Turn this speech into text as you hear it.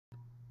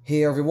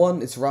Hey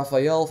everyone, it's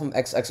Rafael from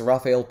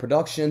xxRafael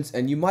Productions,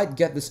 and you might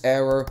get this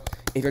error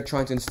if you're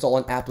trying to install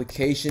an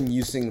application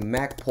using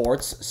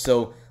MacPorts.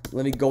 So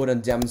let me go ahead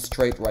and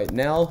demonstrate right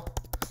now.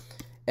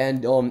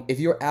 And if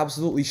you're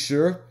absolutely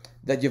sure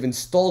that you've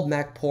installed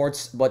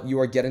MacPorts but you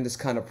are getting this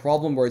kind of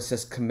problem where it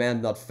says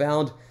command not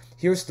found,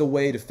 here's the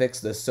way to fix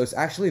this. So it's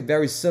actually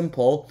very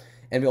simple,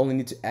 and we only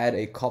need to add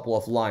a couple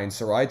of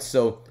lines. Alright,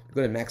 so I'm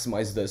going to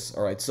maximize this.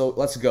 Alright, so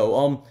let's go.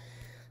 What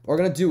we're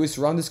going to do is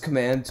run this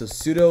command to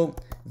sudo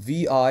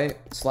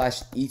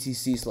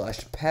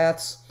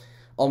vi/etc/paths.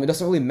 It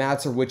doesn't really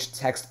matter which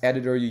text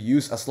editor you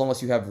use as long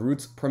as you have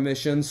root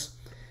permissions.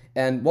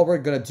 And what we're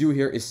going to do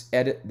here is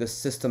edit the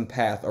system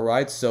path,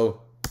 alright?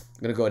 So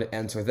I'm going to go ahead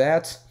and enter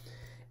that.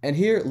 And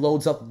here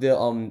loads up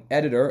the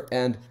editor.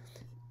 And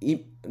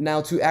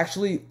now to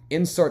actually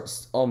insert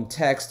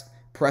text,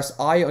 press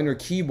I on your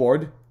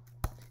keyboard.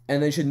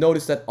 And then you should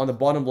notice that on the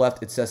bottom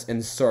left it says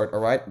insert,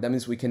 alright? That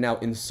means we can now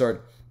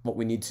insert what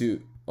we need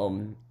to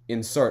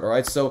insert,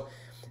 alright? So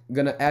I'm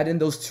gonna add in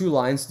those two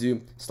lines,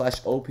 do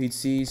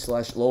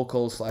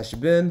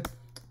 /opt/local/bin,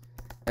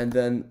 and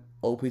then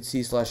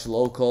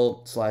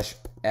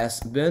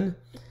opt/local/sbin,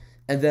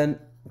 and then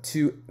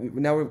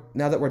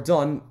now that we're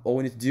done, all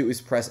we need to do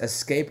is press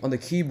escape on the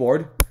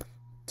keyboard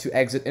to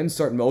exit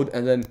insert mode,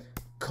 and then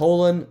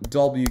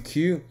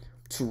 :WQ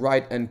to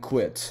write and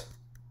quit.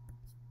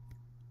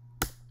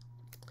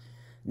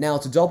 Now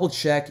to double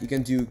check, you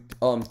can do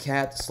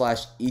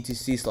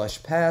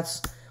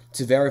cat/etc/paths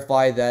to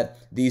verify that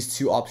these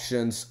two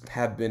options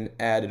have been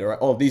added,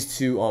 or these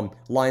two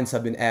lines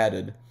have been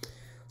added.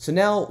 So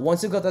now,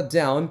 once you've got that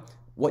down,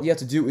 what you have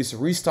to do is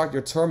restart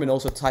your terminal.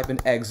 So type in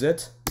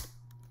exit,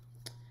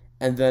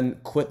 and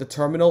then quit the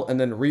terminal, and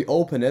then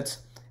reopen it,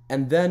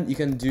 and then you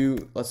can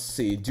do,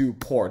 do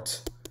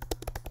port.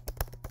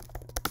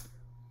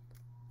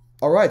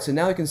 Alright, so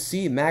now you can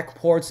see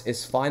MacPorts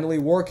is finally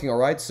working,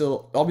 alright?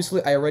 So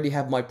obviously I already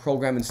have my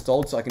program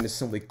installed, so I can just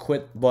simply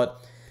quit, but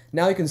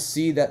now you can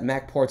see that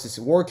MacPorts is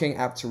working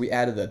after we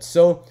added it.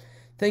 So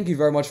thank you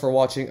very much for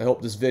watching. I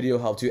hope this video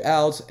helped you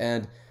out,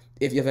 and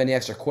if you have any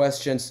extra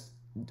questions,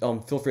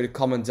 feel free to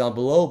comment down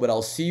below, but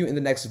I'll see you in the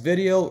next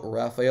video.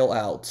 Rafael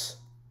out.